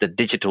it's the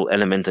digital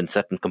element and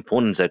certain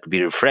components that could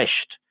be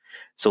refreshed.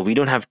 So we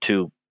don't have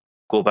to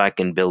go back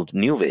and build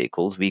new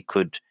vehicles. We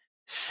could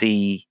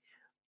see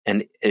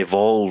an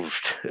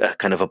evolved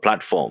kind of a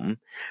platform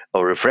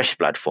or refreshed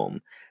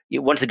platform.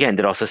 Once again,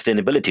 there are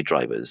sustainability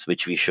drivers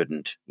which we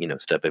shouldn't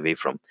step away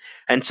from.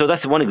 And so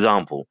that's one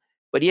example.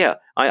 But yeah,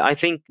 I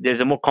think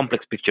there's a more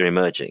complex picture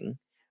emerging,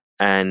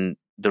 and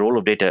the role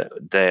of data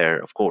there,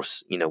 of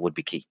course, would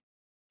be key.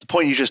 The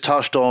point you just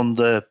touched on,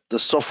 the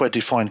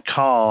software-defined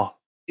car,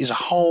 is a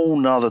whole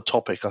nother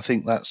topic. I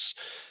think that's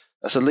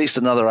at least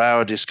another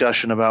hour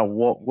discussion about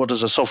what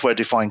does a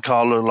software-defined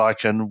car look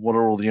like and what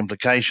are all the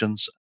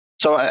implications.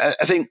 So I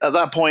think at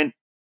that point,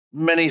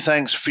 many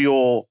thanks for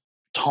your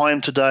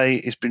time today.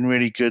 It's been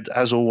really good,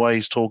 as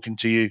always, talking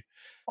to you.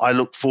 I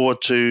look forward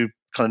to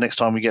kind of next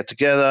time we get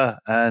together,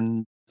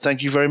 and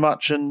thank you very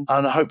much. And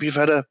I hope you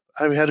had a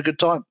good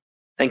time.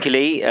 Thank you,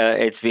 Lee.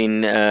 It's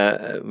been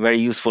very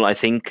useful, I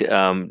think,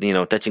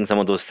 touching some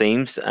of those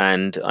themes,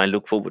 and I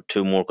look forward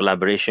to more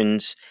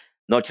collaborations,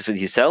 not just with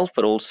yourself,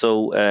 but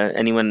also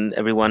everyone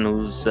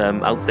who's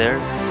out there.